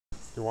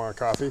You want a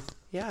coffee?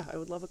 Yeah, I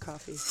would love a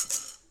coffee.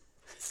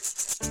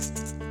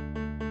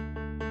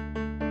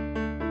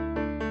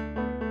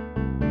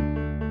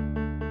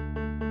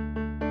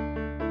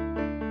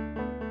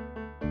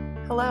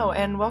 Hello,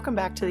 and welcome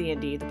back to the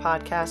Indy, the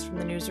podcast from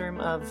the newsroom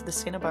of the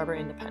Santa Barbara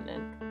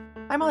Independent.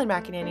 I'm Molly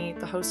McAnany,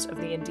 the host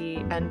of the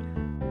Indy, and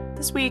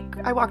this week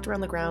I walked around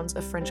the grounds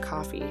of FRINJ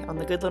Coffee on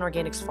the Goodland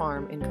Organics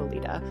farm in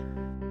Goleta.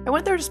 I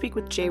went there to speak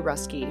with Jay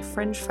Ruskey,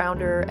 FRINJ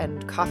founder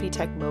and coffee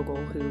tech mogul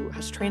who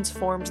has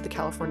transformed the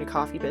California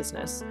coffee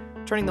business,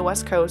 turning the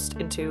West Coast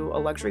into a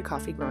luxury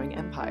coffee growing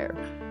empire.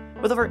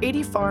 With over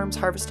 80 farms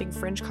harvesting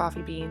FRINJ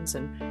coffee beans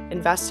and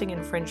investing in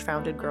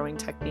FRINJ-founded growing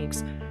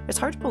techniques, it's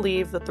hard to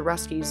believe that the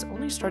Ruskeys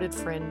only started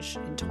FRINJ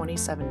in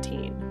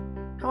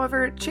 2017.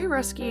 However, Jay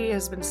Ruskey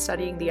has been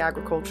studying the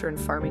agriculture and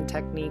farming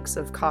techniques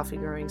of coffee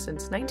growing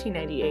since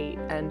 1998,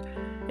 and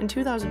in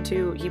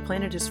 2002 he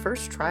planted his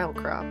first trial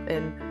crop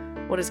in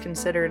what is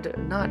considered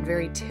not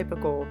very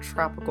typical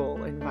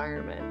tropical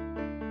environment.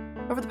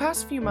 Over the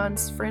past few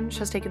months, FRINJ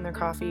has taken their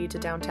coffee to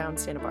downtown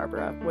Santa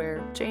Barbara,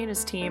 where Jay and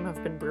his team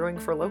have been brewing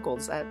for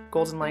locals at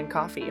Golden Line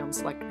Coffee on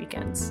select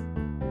weekends.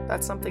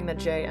 That's something that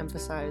Jay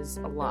emphasized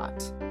a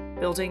lot,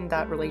 building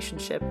that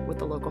relationship with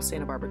the local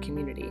Santa Barbara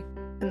community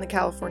and the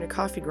California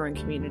coffee growing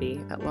community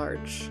at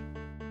large.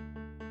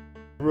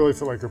 I really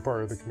feel like we're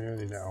part of the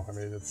community now. I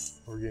mean,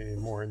 we're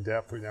getting more in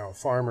depth. We now have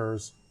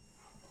farmers,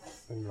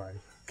 and my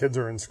kids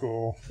are in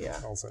school. Yeah.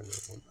 All of a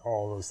sudden,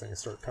 all those things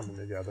start coming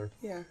together.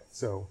 Yeah.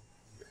 So,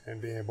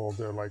 and being able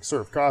to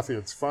serve coffee,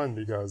 it's fun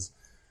because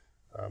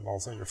all of a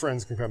sudden your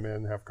friends can come in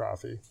and have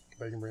coffee.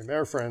 They can bring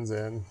their friends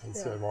in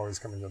instead of always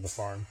coming to the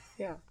farm.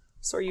 Yeah.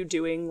 So are you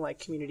doing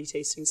community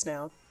tastings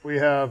now? We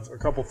have a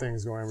couple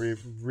things going.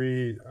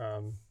 We've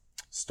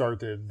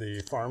started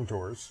the farm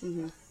tours,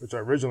 which I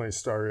originally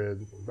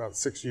started about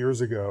 6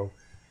 years ago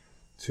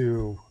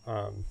to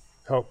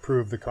help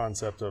prove the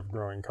concept of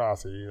growing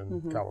coffee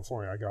in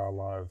California. I got a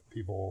lot of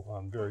people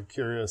very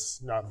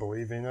curious, not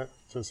believing it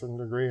to a certain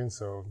degree, and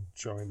so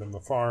showing them the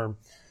farm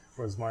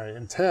was my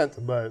intent.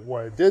 But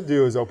what I did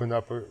do is open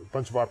up a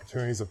bunch of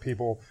opportunities of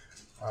people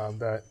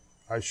that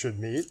I should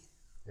meet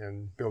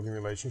and building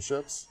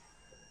relationships.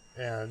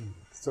 And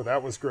so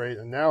that was great.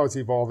 And now it's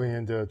evolving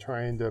into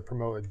trying to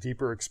promote a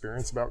deeper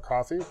experience about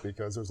coffee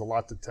because there's a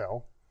lot to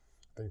tell.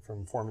 I think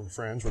from forming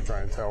FRINJ, we're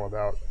trying to tell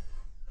about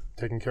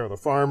taking care of the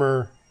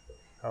farmer,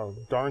 how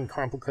darn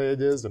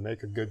complicated it is to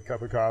make a good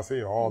cup of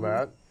coffee, all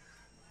that,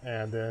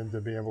 and then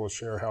to be able to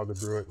share how to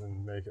brew it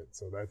and make it.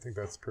 So I think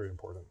that's pretty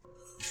important.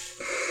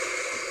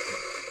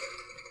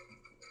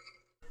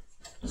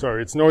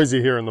 Sorry, it's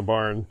noisy here in the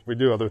barn. We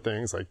do other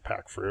things like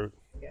pack fruit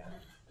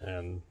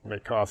and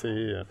make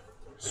coffee and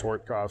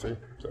sort coffee.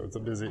 So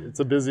it's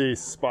a busy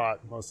spot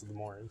most of the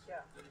mornings. Yeah.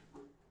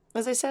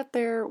 As I sat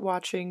there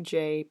watching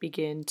Jay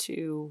begin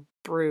to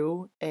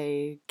brew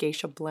a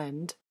geisha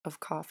blend of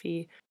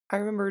coffee, I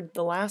remembered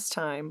the last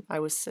time I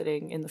was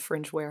sitting in the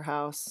FRINJ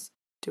warehouse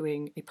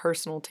doing a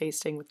personal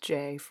tasting with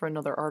Jay for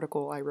another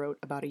article I wrote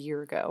about a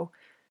year ago.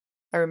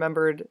 I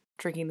remembered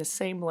drinking the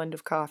same blend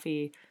of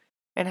coffee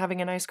and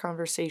having a nice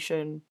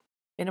conversation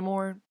in a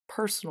more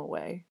personal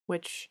way,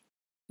 which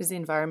is the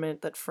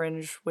environment that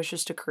FRINJ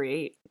wishes to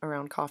create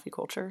around coffee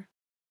culture.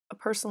 A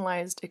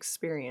personalized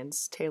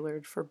experience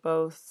tailored for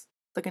both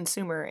the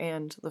consumer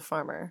and the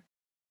farmer.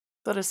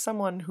 But as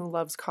someone who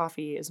loves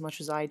coffee as much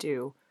as I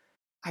do,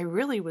 I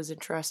really was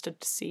interested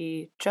to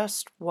see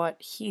just what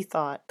he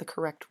thought the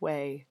correct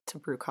way to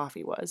brew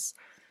coffee was.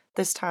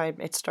 This time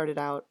it started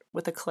out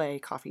with a clay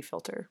coffee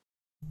filter.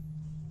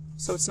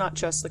 So it's not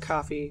just the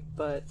coffee,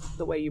 but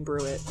the way you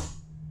brew it.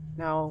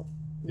 Now,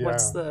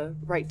 what's the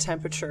right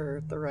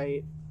temperature,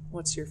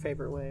 what's your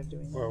favorite way of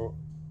doing that? Well,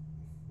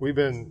 we've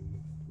been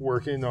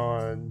working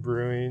on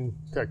brewing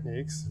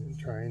techniques and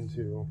trying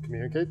to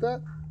communicate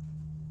that.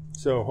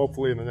 So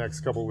hopefully in the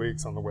next couple of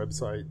weeks on the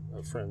website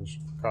of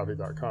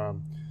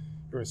FRINJcoffee.com,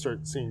 you're going to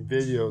start seeing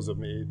videos of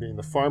me being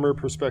the farmer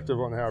perspective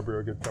on how to brew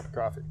a good cup of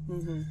coffee.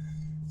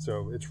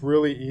 So it's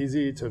really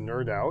easy to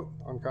nerd out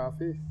on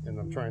coffee, and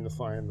I'm trying to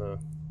find the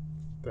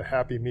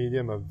happy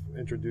medium of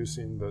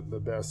introducing the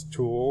best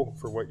tool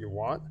for what you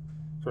want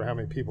for how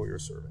many people you're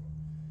serving.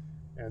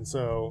 And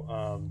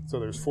so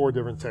there's 4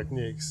 different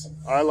techniques.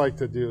 I like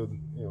to do,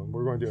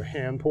 we're going to do a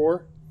hand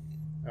pour.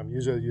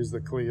 Usually I use the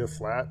Goleta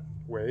flat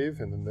wave,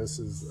 and then this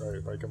is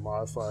like a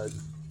modified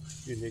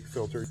unique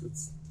filter.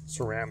 It's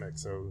ceramic,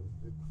 so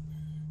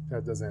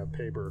that doesn't have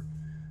paper.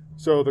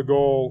 So the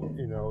goal,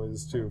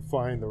 is to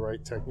find the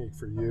right technique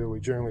for you. We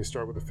generally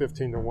start with a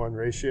 15-to-1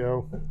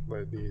 ratio,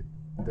 let it be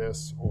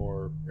this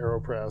or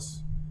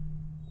AeroPress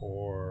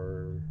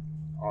or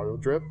auto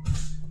drip.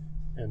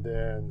 And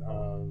then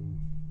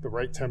the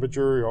right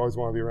temperature, you always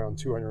want to be around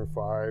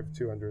 205,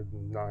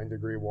 209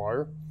 degree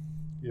water.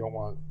 You don't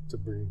want to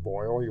bring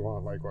boil. You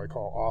want what I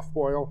call off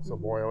boil. So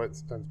boil it,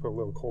 sometimes put a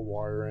little cold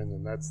water in,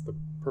 and that's the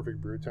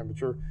perfect brew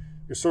temperature.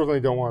 You certainly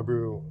don't want to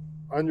brew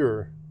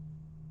under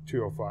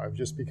 205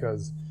 just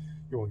because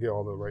you won't get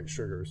all the right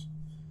sugars.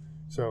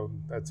 So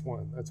that's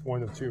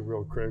one of two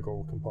real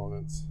critical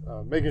components.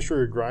 Making sure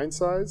your grind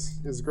size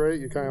is great.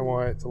 You kind of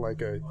want it to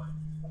like a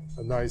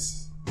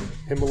nice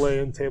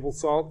Himalayan table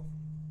salt.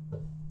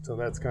 So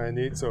that's kind of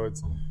neat. So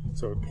it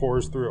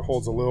pours through. It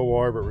holds a little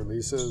water but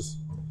releases.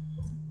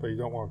 But you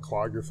don't want to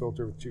clog your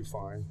filter with too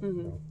fine.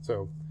 You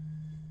know?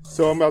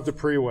 So I'm about to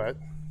pre-wet.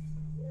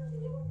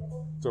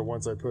 So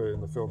once I put it in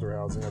the filter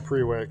housing, I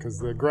pre-wet because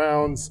the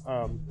grounds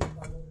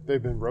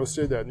they've been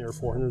roasted at near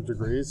 400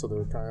 degrees, so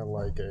they're kind of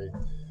like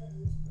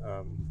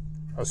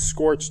a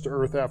scorched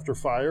earth after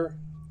fire,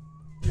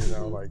 you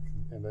know, like,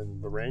 and then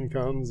the rain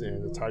comes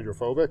and it's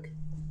hydrophobic.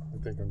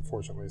 I think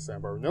unfortunately Santa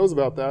Barbara knows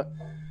about that.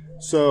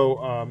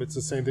 So it's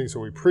the same thing.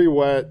 So we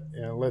pre-wet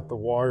and let the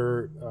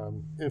water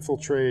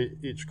infiltrate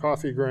each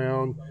coffee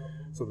ground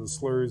so the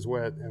slurry is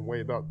wet, and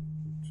wait about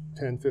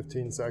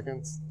 10-15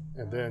 seconds,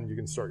 and then you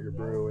can start your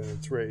brew and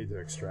it's ready to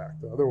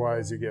extract.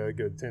 Otherwise you get a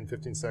good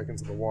 10-15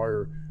 seconds of the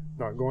water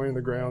not going in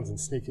the grounds and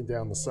sneaking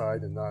down the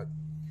side and not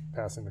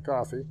passing the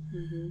coffee.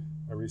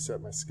 I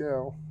reset my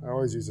scale. I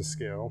always use a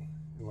scale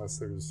unless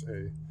there's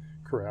a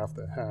carafe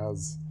that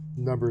has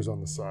numbers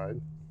on the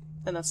side.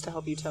 And that's to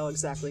help you tell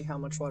exactly how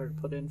much water to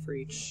put in for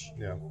each.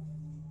 Yeah,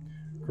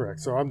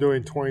 correct. So I'm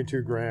doing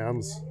 22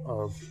 grams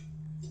of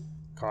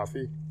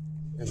coffee,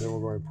 and then we're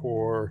going to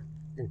pour,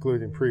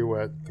 including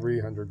pre-wet,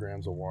 300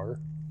 grams of water.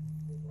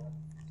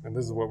 And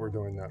this is what we're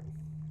doing that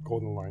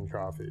Golden Line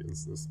coffee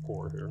is this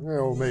pour here.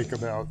 It'll make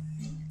about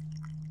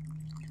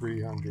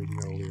 300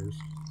 milliliters.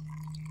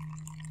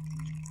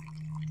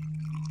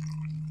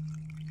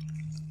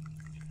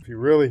 If you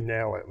really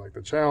nail it, like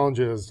the challenge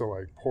is to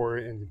like pour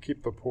it and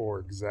keep the pour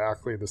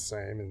exactly the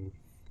same and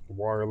the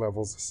water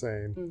level's the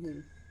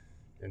same,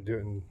 and do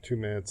it in 2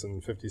 minutes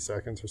and 50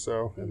 seconds or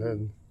so,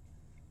 and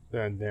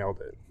then nailed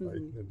it.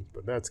 Like,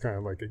 but that's kind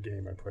of like a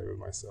game I play with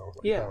myself.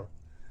 Like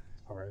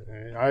all right,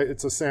 and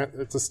it's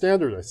a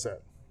standard I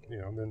set. You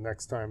know, then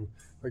next time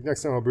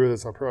I'll brew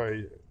this, I'll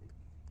probably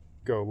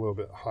go a little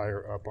bit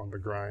higher up on the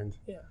grind.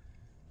 Yeah,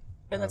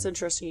 and that's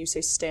interesting. You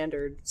say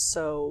standard.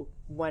 So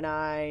when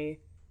I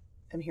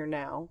am here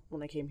now,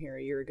 when I came here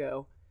a year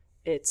ago,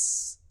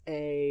 it's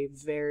a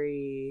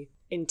very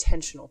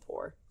intentional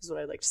pour, is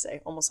what I like to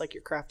say. Almost like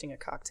you're crafting a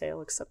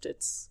cocktail, except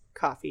it's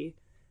coffee.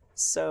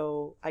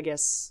 So I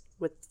guess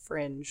with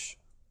Frinj,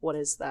 what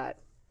is that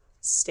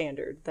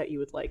standard that you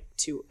would like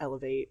to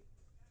elevate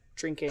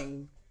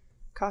drinking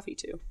coffee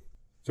to?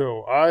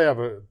 So I have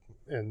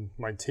and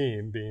my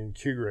team, being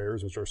Q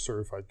graders, which are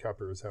certified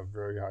cuppers, have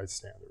very high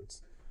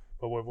standards.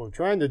 But what we're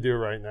trying to do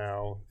right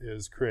now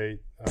is create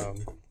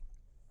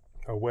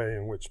a way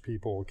in which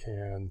people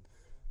can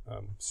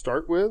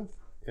start with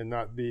and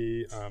not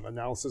be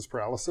analysis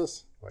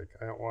paralysis. Like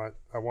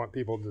I want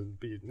people to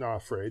be not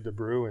afraid to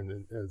brew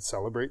and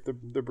celebrate the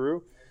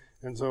brew.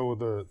 And so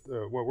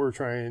what we're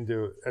trying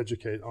to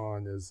educate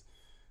on is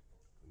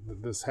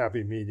this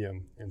happy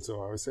medium. And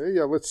so I would say,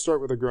 yeah, let's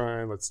start with a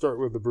grind. Let's start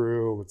with the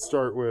brew. Let's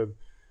start with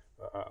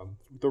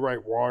the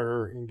right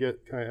water and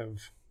get kind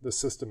of the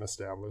system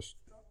established.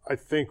 I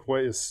think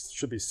what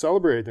should be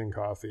celebrated in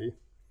coffee,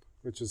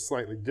 which is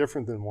slightly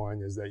different than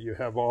wine, is that you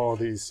have all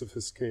these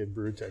sophisticated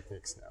brew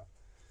techniques now.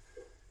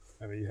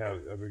 I mean,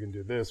 we can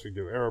do this, we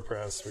can do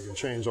AeroPress, we can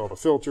change all the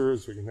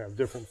filters, we can have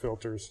different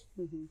filters,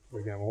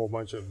 we can have a whole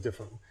bunch of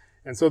different,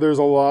 and so there's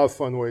a lot of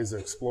fun ways to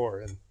explore.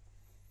 And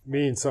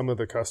me and some of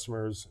the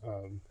customers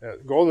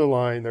at Golden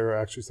Line, there are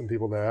actually some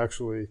people that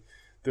actually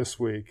this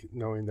week,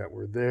 knowing that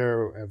we're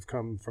there, have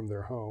come from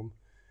their home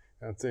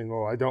and saying,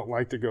 well, I don't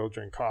like to go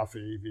drink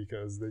coffee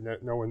because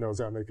no one knows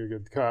how to make a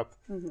good cup.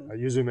 I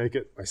usually make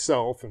it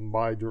myself and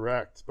buy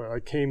direct, but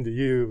I came to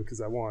you because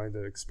I wanted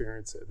to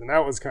experience it. And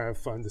that was kind of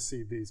fun to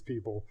see these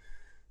people,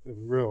 the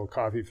real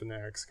coffee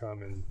fanatics,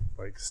 come and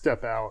like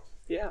step out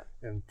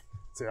and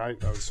say, I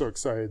was so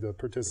excited to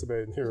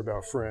participate and hear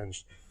about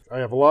Frinj. I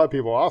have a lot of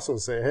people also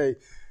say, hey,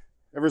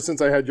 ever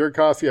since I had your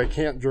coffee, I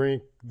can't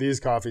drink these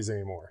coffees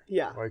anymore.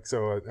 Yeah. Like,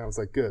 so I was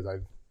like, good.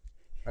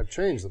 I've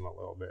changed them a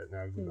little bit.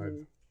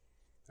 And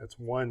that's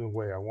one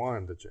way I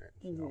want them to change.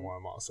 You know, I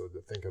want them also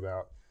to think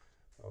about,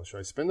 oh, should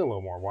I spend a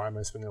little more? Why am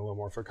I spending a little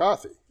more for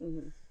coffee?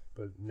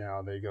 But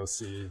now they go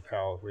see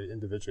how we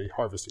individually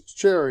harvest each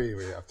cherry.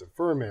 We have to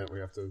ferment. We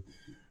have to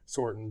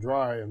sort and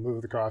dry and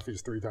move the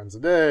coffees 3 times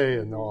a day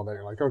and all that.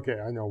 You're like, okay,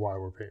 I know why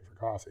we're paying for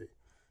coffee.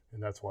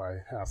 And that's why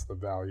half the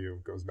value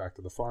goes back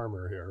to the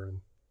farmer here.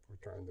 And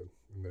we're trying to,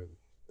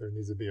 there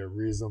needs to be a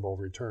reasonable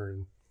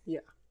return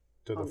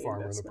to the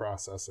farmer and the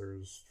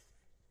processors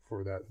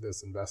for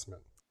this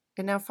investment.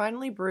 And now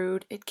finally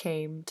brewed, it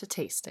came to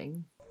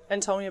tasting.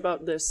 And tell me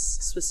about this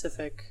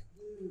specific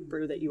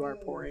brew that you are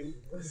pouring,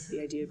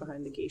 the idea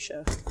behind the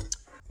geisha.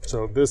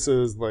 So this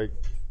is like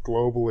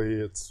globally,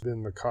 it's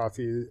been the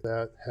coffee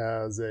that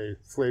has a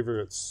flavor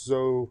that's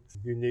so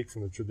unique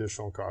from the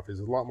traditional coffees.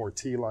 It's a lot more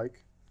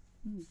tea-like,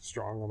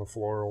 strong on the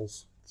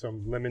florals,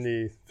 some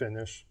lemony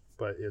finish,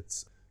 but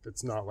it's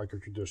not like a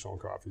traditional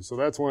coffee. So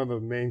that's one of the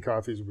main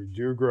coffees we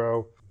do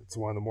grow. It's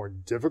one of the more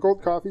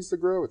difficult coffees to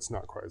grow. It's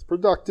not quite as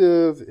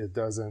productive. It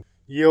doesn't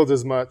yield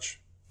as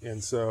much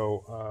And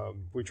so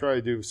we try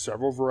to do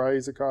several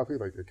varieties of coffee,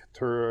 like the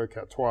Caturra,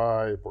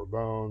 Catois,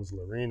 Bourbons,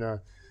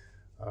 Larina.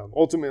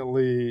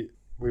 Ultimately,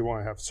 we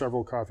want to have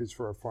several coffees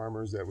for our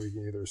farmers that we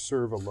can either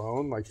serve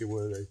alone, like you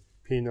would a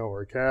Pinot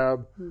or a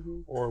Cab,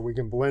 or we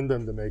can blend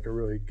them to make a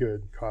really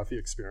good coffee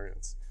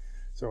experience.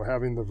 So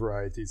having the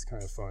variety is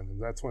kind of fun.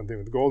 And that's one thing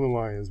with the Golden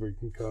Lion is we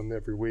can come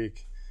every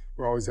week.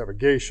 We'll always have a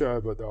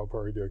geisha, but they'll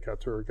probably do a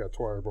Caturra,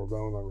 Catois, or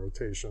Bourbon on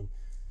rotation.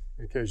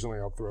 Occasionally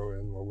I'll throw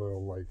in a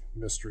little like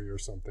mystery or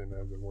something that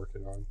I've been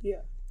working on.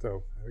 Yeah.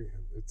 So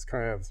it's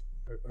kind of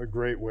a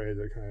great way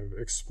to kind of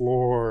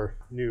explore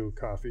new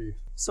coffee.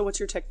 So what's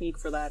your technique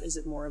for that? Is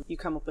it more of you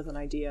come up with an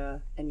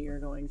idea and you're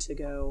going to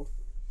go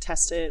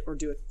test it or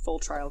do a full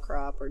trial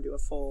crop or do a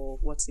full,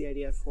 what's the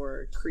idea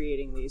for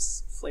creating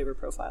these flavor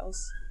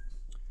profiles?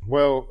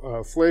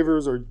 Well,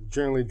 flavors are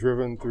generally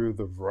driven through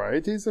the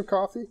varieties of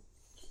coffee.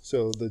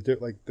 So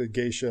the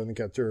geisha and the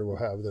Caturra will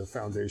have their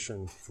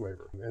foundation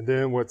flavor. And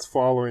then what's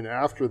following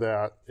after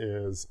that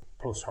is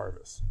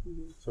post-harvest.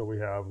 So we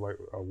have like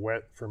a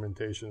wet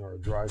fermentation or a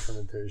dry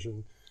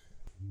fermentation.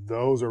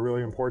 Those are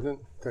really important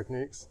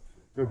techniques.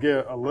 You'll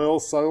get a little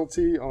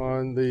subtlety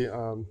on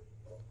the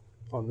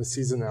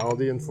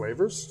seasonality and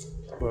flavors,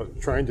 but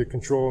trying to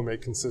control and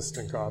make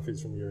consistent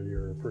coffees from year to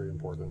year are pretty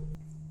important.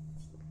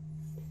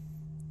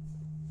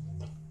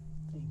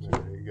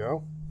 There you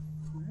go.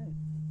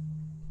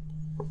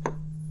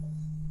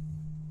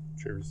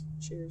 Cheers.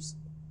 Cheers.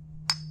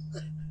 I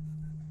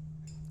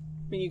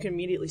mean, you can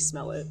immediately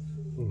smell it.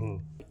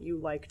 You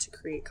like to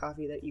create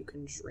coffee that you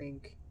can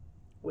drink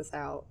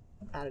without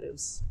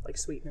additives like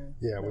sweetener.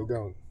 Yeah, milk. we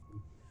don't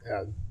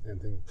add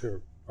anything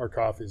to our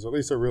coffees, at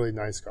least they're really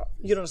nice coffees.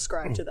 You don't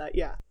ascribe to that,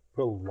 yeah.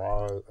 Put a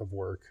lot of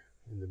work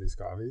into these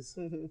coffees,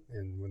 and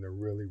when they're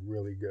really,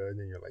 really good,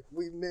 and you're like,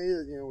 we made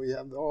it, we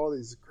have all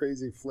these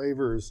crazy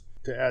flavors.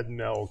 To add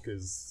milk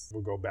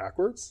we'll go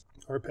backwards.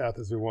 Our path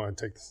is we want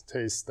to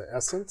taste the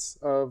essence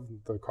of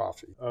the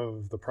coffee,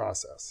 of the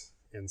process,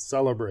 and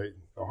celebrate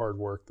the hard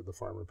work that the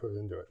farmer put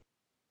into it.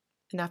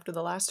 And after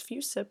the last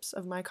few sips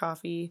of my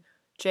coffee,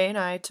 Jay and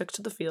I took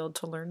to the field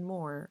to learn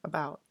more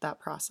about that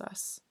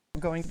process.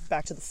 Going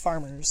back to the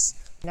farmers,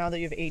 now that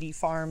you have 80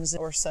 farms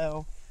or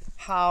so,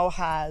 how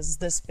has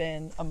this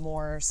been a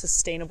more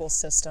sustainable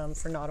system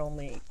for not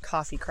only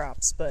coffee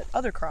crops, but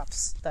other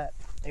crops that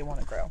they want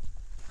to grow?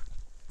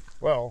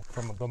 Well,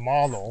 from the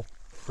model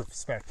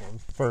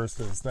perspective, first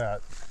is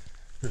that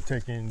you're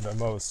taking the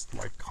most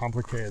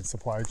complicated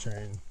supply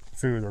chain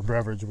food or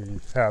beverage we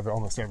have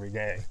almost every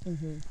day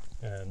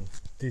and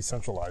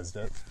decentralized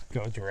it,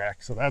 go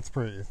direct. So that's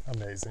pretty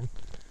amazing.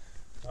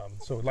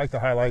 So we'd like to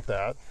highlight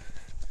that.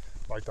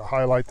 Like to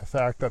highlight the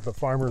fact that the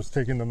farmer's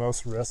taking the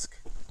most risk.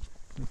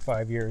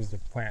 5 years to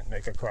plant,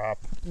 make a crop.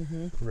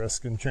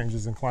 Risk and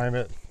changes in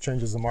climate,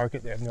 changes in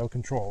market they have no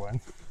control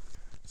in.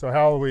 So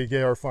how we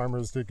get our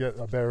farmers to get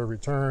a better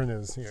return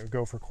is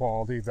go for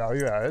quality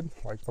value added,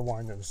 like the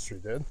wine industry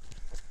did.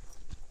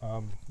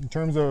 In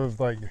terms of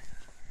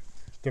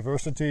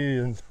diversity,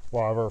 and a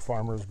lot of our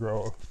farmers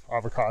grow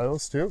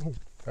avocados too.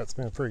 That's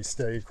been a pretty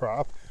steady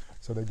crop.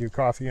 So they do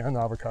coffee and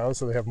avocados,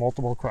 so they have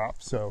multiple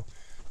crops. So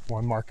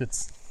one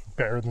market's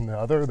better than the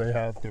other. They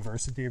have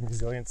diversity and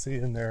resiliency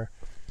in their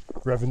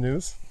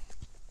revenues.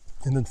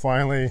 And then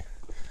finally,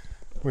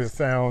 we've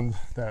found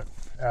that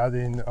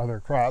adding other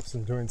crops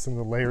and doing some of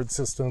the layered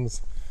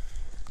systems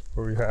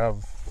where we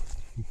have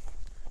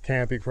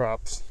canopy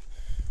crops,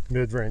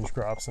 mid-range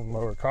crops, and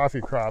lower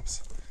coffee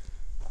crops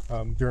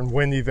during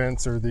wind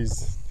events or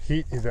these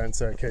heat events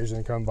that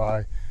occasionally come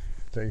by,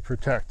 they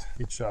protect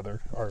each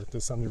other, or to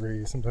some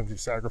degree, sometimes you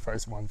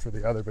sacrifice one for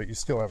the other, but you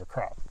still have a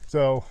crop.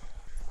 So,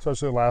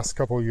 especially the last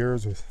couple of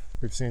years,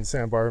 we've seen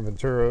Santa Barbara and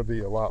Ventura be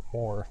a lot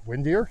more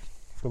windier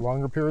for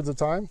longer periods of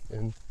time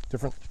in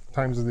different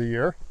times of the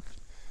year.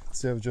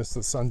 Instead of just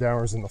the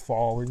sundowners in the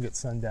fall, we can get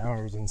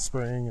sundowners in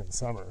spring and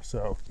summer.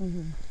 So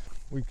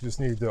we just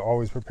need to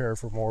always prepare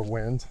for more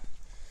wind.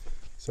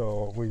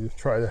 So we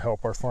try to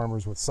help our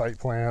farmers with site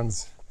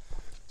plans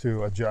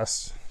to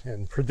adjust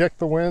and predict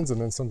the winds. And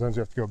then sometimes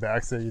we have to go back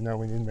and say,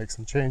 we need to make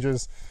some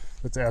changes.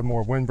 Let's add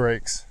more wind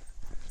breaks.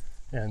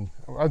 And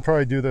I'd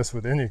probably do this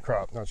with any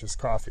crop, not just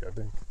coffee. I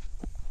think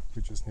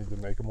we just need to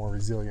make a more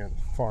resilient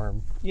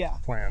farm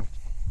plan.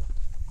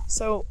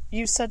 So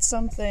you said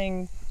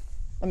something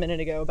a minute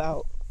ago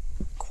about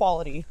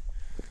quality,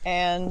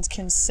 and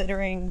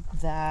considering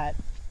that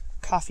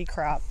coffee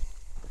crop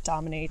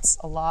dominates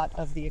a lot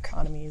of the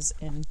economies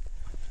in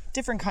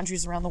different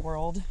countries around the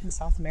world, in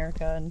South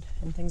America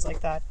and things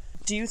like that,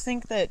 do you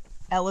think that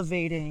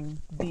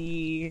elevating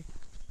the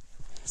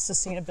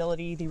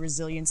sustainability, the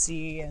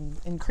resiliency, and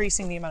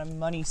increasing the amount of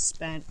money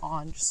spent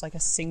on just a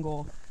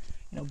single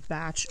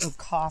batch of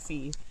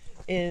coffee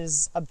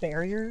is a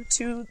barrier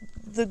to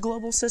the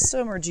global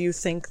system? Or do you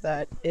think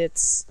that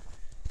it's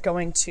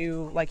going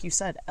to, like you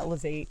said,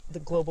 elevate the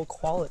global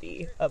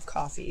quality of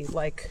coffee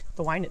like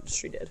the wine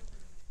industry did?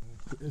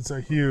 It's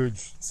a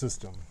huge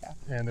system,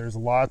 and there's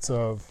lots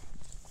of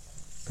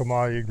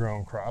commodity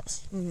grown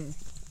crops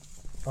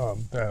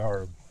that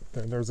are,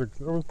 there's a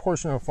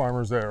portion of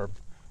farmers that are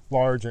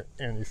large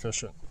and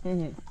efficient.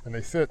 And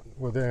they fit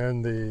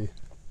within the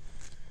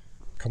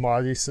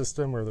commodity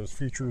system where there's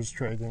futures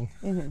trading.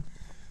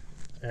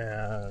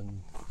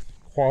 And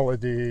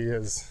quality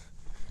is,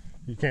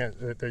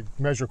 they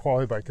measure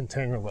quality by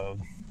container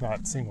load,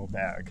 not single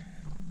bag.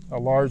 A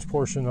large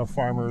portion of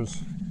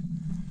farmers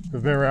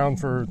who've been around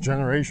for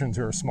generations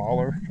who are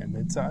smaller and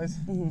mid-size,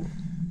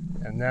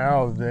 and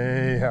now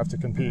they have to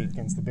compete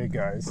against the big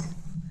guys.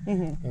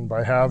 And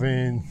by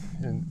having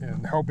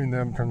and helping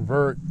them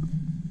convert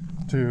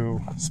to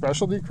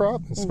specialty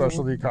crop and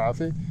specialty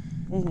coffee,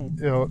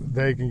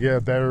 they can get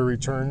a better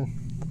return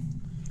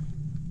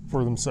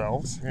for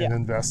themselves and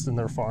invest in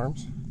their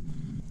farms.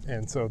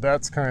 And so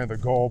that's kind of the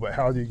goal, but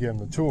how do you give them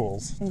the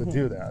tools to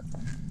do that?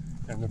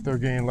 And if they're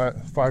getting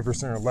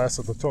 5% or less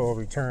of the total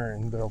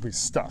return, they'll be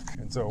stuck.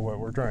 And so what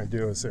we're trying to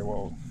do is say,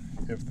 well,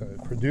 if the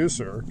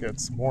producer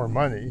gets more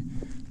money,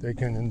 they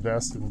can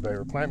invest in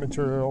better plant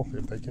material.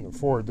 If they can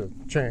afford to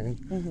change,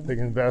 they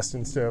can invest,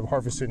 instead of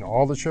harvesting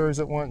all the cherries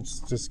at once,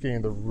 just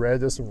getting the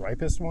reddest and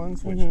ripest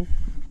ones, which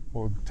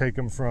will take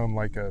them from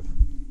like a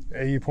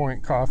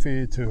 80-point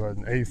coffee to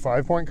an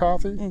 85-point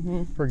coffee,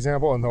 for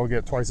example, and they'll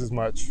get twice as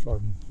much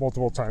or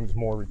multiple times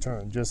more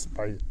return just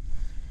by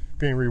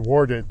being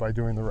rewarded by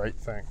doing the right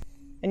thing.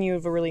 And you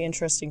have a really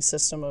interesting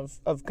system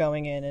of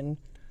going in and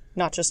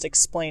not just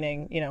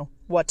explaining,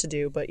 what to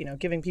do, but,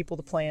 giving people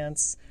the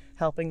plants,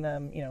 helping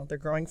them, they're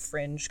growing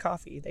FRINJ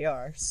coffee. They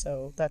are.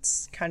 So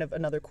that's kind of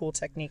another cool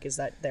technique, is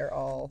that they're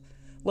all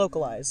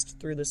localized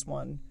through this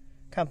one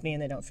company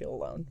and they don't feel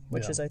alone,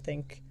 which is, I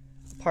think,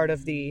 part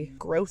of the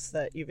growth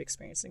that you've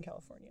experienced in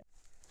California.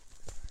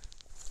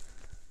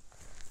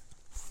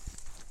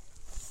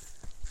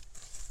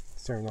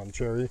 Suriname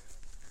cherry.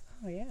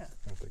 Oh, yeah.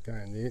 That's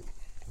kind of neat.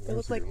 They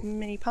look like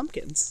mini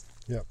pumpkins.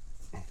 Yep.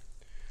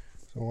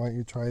 So why don't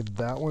you try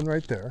that one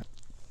right there?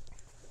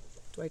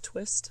 Do I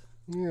twist?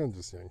 Yeah, it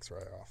just yanks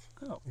right off.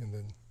 Oh. And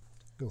then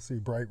you'll see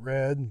bright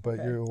red, but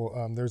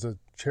there's a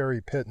cherry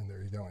pit in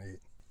there you don't eat.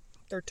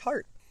 They're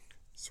tart.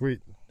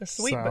 Sweet. They're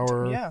sweet,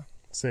 sour,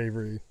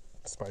 savory,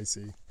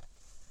 spicy.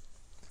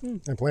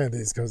 I planted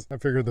these because I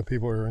figured the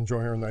people who are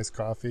enjoying our nice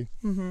coffee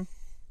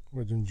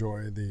would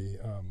enjoy the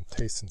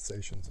taste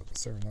sensations of the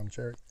Suriname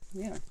cherry.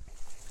 Yeah.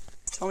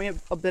 Tell me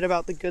a bit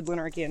about the Goodland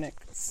Organic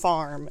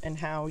Farm and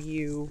how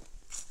you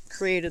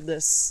created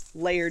this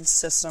layered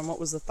system. What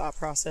was the thought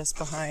process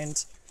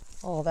behind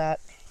all that?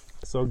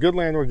 So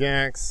Goodland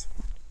Organics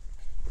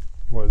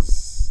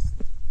was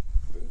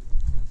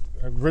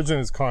originally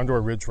was Condor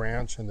Ridge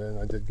Ranch, and then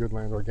I did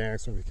Goodland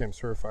Organics and became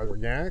certified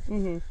organic.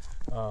 And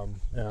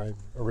I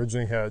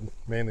originally had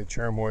mainly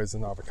cherimoys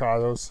and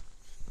avocados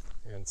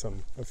and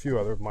a few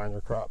other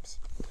minor crops.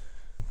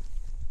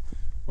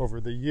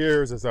 Over the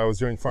years, as I was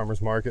doing farmers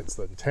markets,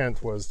 the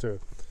intent was to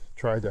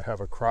try to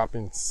have a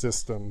cropping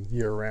system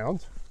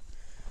year-round,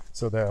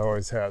 so that I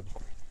always had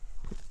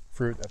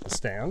fruit at the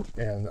stand,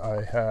 and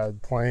I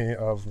had plenty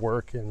of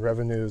work and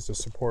revenues to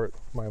support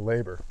my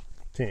labor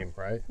team,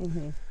 right?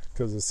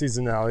 Because the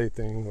seasonality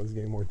thing was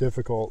getting more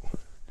difficult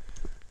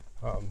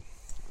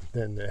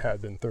than it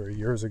had been 30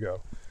 years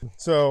ago.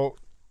 So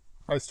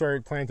I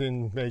started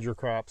planting major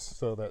crops,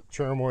 so that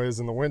cherimoys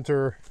in the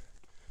winter,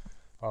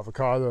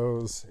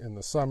 avocados in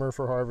the summer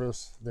for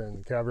harvest,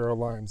 then caviar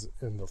limes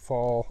in the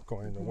fall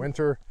going into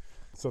winter.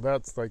 So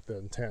that's like the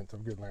intent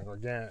of Goodland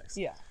Organics.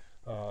 Yeah.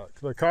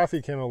 The coffee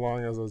came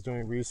along as I was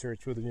doing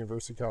research with the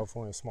University of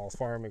California Small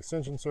Farm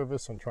Extension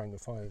Service. I'm trying to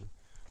find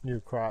new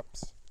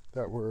crops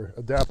that were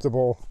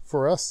adaptable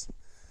for us.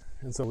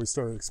 And so we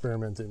started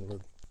experimenting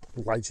with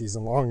lychees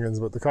and longans,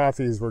 but the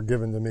coffees were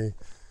given to me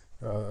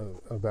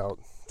about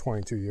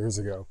 22 years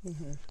ago.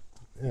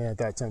 And at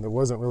that time, there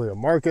wasn't really a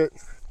market,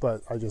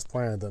 but I just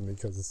planted them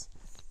because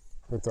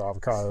with the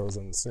avocados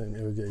and the same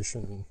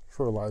irrigation and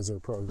fertilizer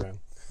program.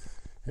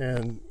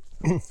 And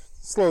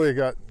slowly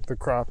got the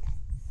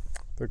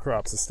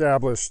crops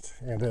established,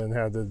 and then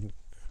had to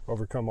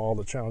overcome all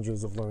the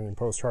challenges of learning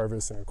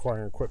post-harvest and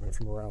acquiring equipment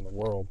from around the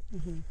world.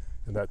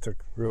 And that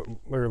took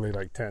literally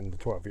like 10 to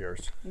 12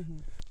 years.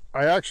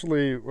 I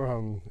actually,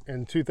 in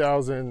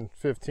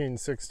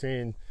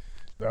 2015-16,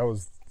 that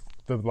was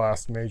the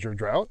last major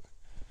drought,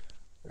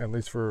 at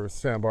least for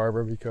Santa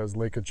Barbara, because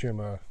Lake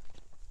Achuma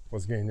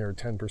was getting near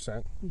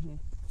 10%.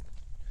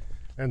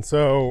 And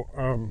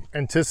so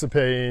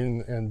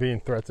anticipating and being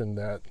threatened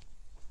that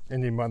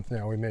any month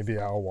now we may be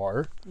out of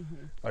water,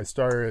 I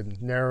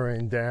started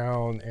narrowing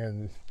down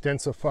and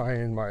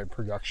densifying my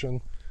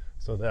production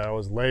so that I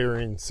was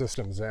layering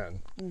systems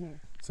in.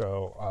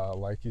 So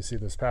like you see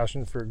this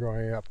passion fruit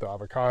growing up, the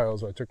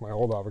avocados, I took my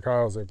old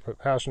avocados, I put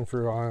passion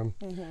fruit on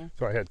them.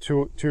 So I had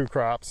two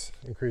crops,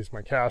 increased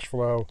my cash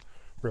flow,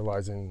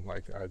 realizing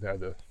like I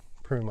had to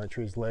prune my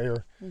trees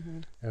layer.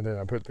 And then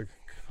I put the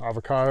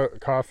avocado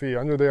coffee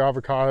under the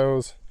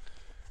avocados,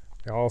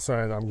 and all of a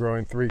sudden I'm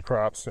growing 3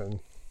 crops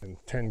in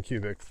 10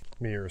 cubic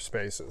meter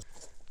spaces.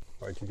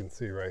 Like you can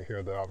see right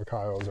here, the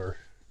avocados are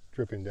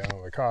dripping down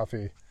on the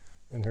coffee,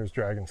 and here's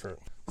dragon fruit.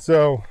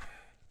 So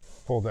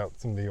pulled out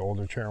some of the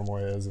older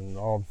cherimoyas and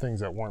all the things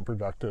that weren't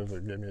productive.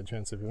 It gave me a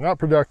chance. If you're not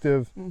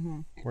productive,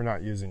 we're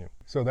not using you.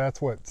 So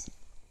that's what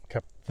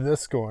kept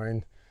this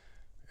going.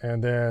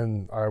 And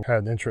then I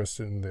had interest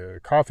in the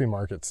coffee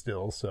market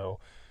still. So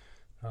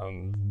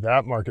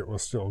that market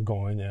was still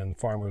going, and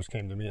farmers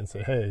came to me and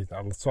said, hey,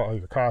 I saw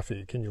your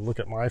coffee. Can you look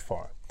at my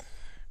farm?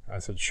 I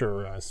said,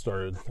 sure. I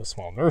started a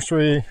small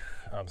nursery,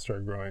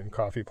 started growing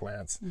coffee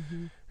plants.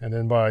 And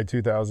then by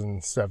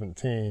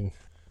 2017,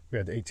 we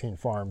had 18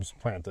 farms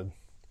planted.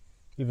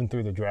 Even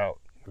through the drought,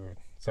 we were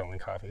selling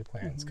coffee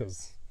plants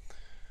because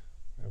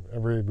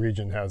every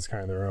region has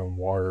kind of their own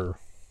water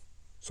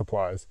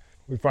supplies.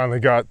 We finally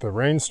got the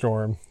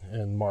rainstorm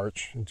in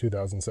March in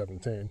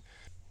 2017.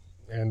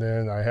 And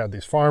then I had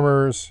these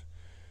farmers.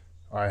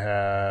 We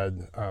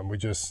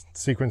just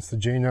sequenced the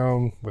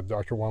genome with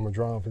Dr. Juan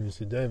Medrano from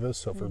UC Davis.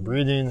 So for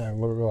breeding, I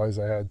realized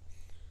I had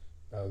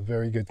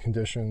very good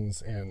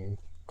conditions and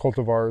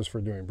cultivars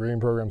for doing breeding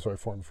programs, so I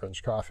formed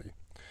FRINJ Coffee.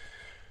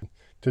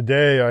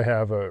 Today, I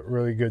have a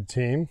really good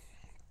team,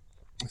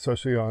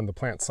 especially on the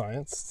plant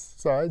science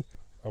side.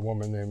 A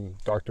woman named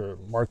Dr.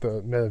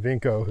 Martha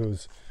Medavinko,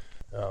 who's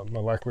a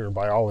molecular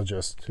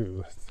biologist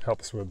who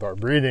helps with our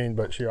breeding,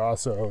 but she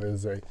also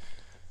is a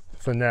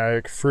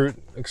fanatic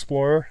fruit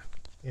explorer.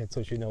 And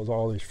so she knows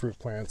all these fruit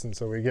plants. And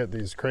so we get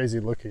these crazy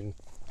looking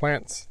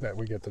plants that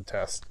we get to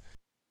test.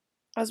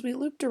 As we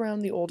looped around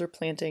the older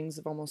plantings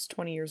of almost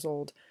 20 years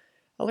old,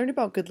 I learned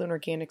about Goodland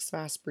Organics'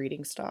 vast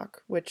breeding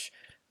stock, which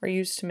are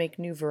used to make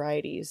new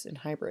varieties and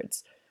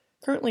hybrids.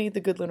 Currently,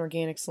 the Goodland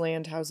Organics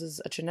land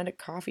houses a genetic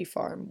coffee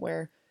farm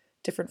where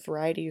different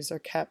varieties are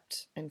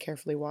kept and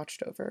carefully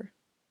watched over.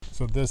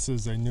 So this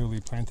is a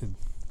newly planted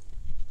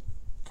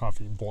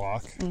coffee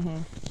block.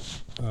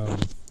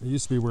 It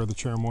used to be where the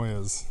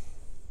cherimoyas,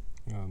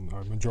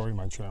 a majority of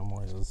my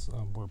cherimoyas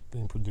were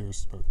being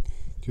produced, but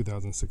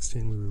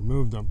 2016 we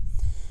removed them.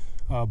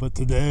 But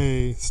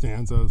today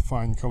stands a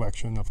fine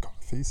collection of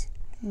coffees.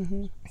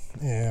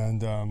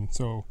 And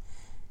so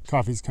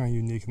coffee is kind of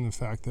unique in the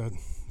fact that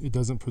it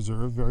doesn't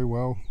preserve very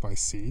well by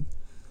seed.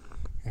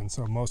 And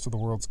so most of the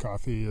world's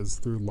coffee is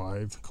through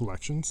live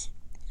collections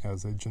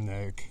as a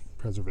genetic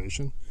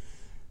preservation.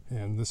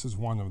 And this is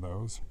one of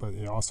those, but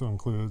it also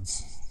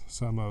includes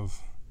some of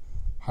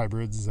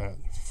hybrids that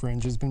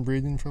FRINJ has been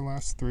breeding for the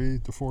last 3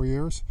 to 4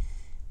 years.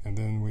 And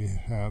then we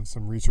have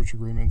some research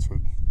agreements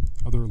with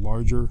other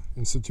larger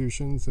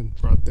institutions and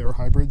brought their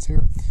hybrids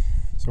here.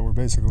 So we're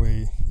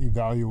basically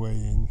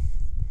evaluating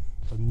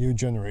a new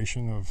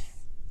generation of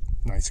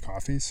nice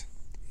coffees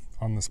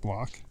on this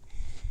block.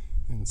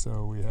 And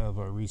so we have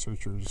our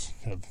researchers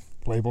have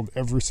labeled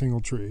every single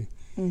tree.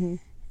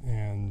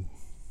 And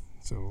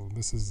so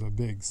this is a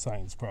big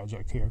science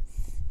project here.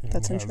 And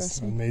That's it has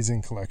interesting. An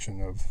amazing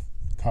collection of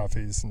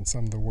coffees and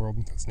some the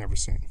world has never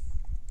seen.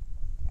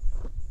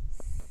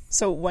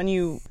 So when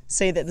you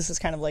say that this is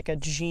kind of like a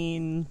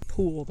gene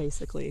pool,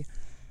 basically,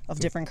 of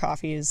different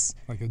coffees.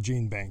 Like a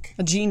gene bank.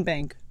 A gene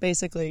bank,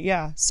 basically,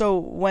 yeah. So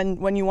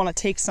when you want to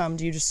take some,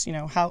 do you just,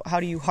 how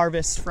do you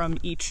harvest from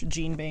each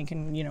gene bank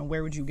and,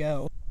 where would you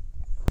go?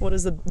 What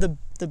is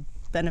the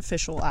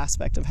beneficial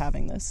aspect of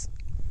having this?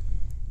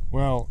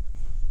 Well,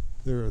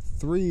 there are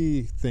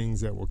 3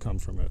 things that will come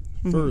from it.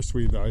 First,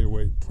 we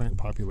evaluate plant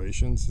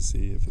populations to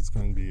see if it's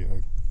going to be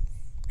a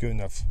good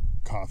enough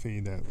coffee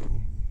that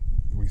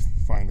we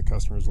find the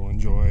customers will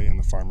enjoy and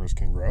the farmers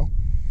can grow.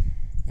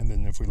 And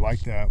then if we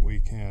like that, we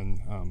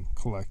can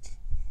collect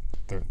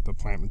the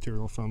plant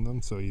material from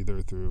them. So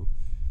either through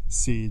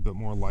seed, but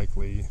more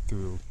likely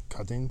through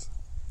cuttings.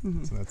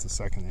 So that's the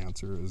second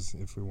answer, is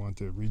if we want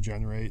to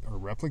regenerate or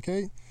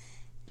replicate,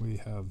 we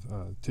have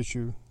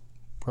tissue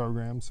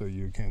programs. So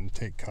you can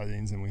take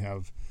cuttings, and we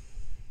have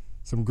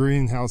some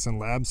greenhouse and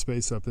lab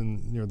space up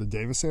near the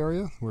Davis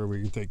area where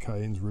we can take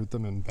cuttings, root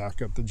them, and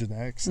back up the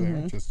genetics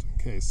there just in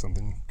case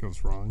something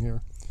goes wrong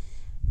here.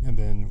 And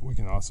then we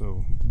can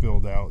also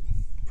build out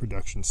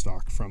production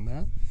stock from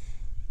that.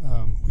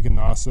 We can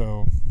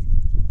also,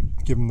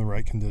 give them the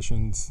right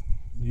conditions,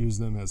 use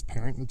them as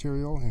parent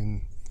material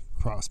and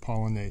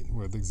cross-pollinate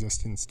with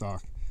existing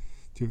stock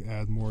to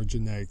add more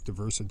genetic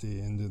diversity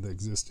into the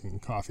existing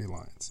coffee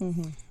lines,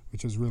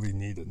 which is really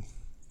needed.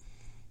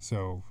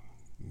 So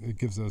it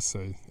gives us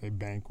a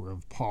bank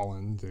of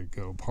pollen to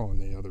go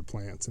pollinate other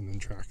plants and then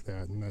track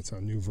that, and that's how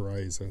new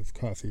varieties of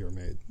coffee are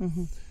made.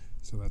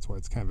 So that's why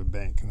it's kind of a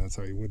bank, and that's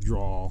how you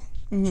withdraw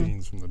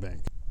genes from the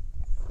bank.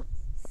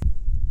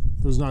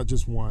 There's not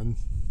just one.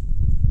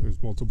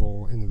 There's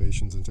multiple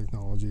innovations and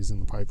technologies in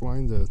the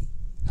pipeline to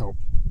help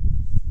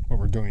what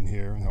we're doing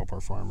here and help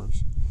our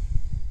farmers.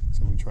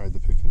 So we tried to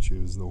pick and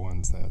choose the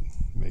ones that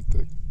make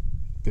the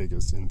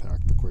biggest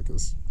impact the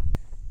quickest.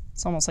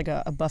 It's almost like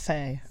a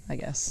buffet, I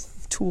guess,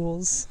 of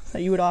tools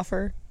that you would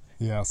offer.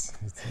 Yes,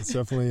 it's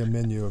definitely a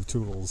menu of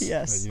tools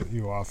Yes. that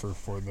you offer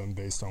for them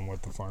based on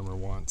what the farmer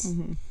wants,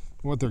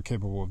 what they're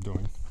capable of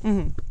doing.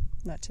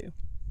 That too.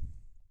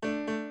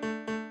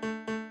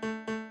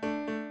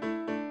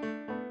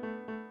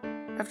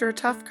 After a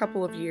tough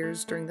couple of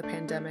years during the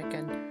pandemic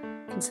and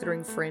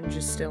considering FRINJ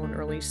is still an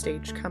early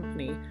stage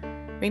company,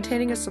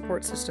 Maintaining a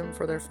support system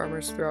for their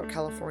farmers throughout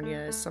California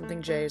is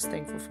something Jay is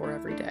thankful for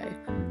every day.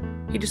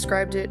 He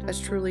described it as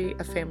truly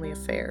a family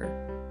affair,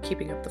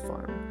 keeping up the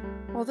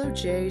farm. Although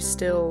Jay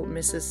still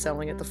misses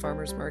selling at the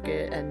farmers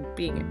market and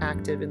being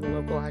active in the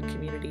local ag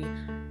community,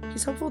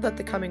 he's hopeful that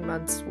the coming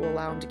months will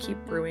allow him to keep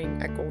brewing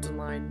at Golden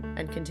Line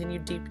and continue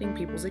deepening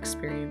people's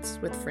experience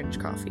with FRINJ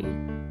Coffee.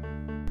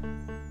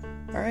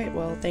 All right,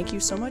 well, thank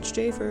you so much,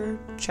 Jay, for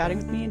chatting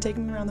with me and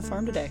taking me around the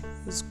farm today.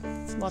 It was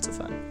lots of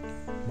fun.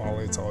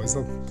 Molly, it's always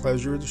a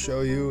pleasure to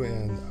show you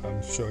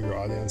and show your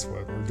audience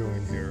what we're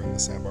doing here in the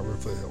Santa Barbara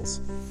foothills.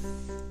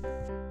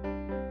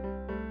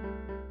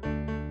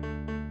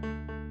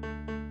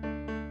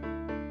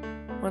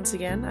 Once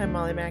again, I'm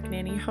Molly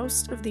McAnany,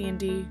 host of the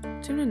Indy.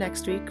 Tune in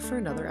next week for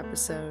another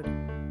episode.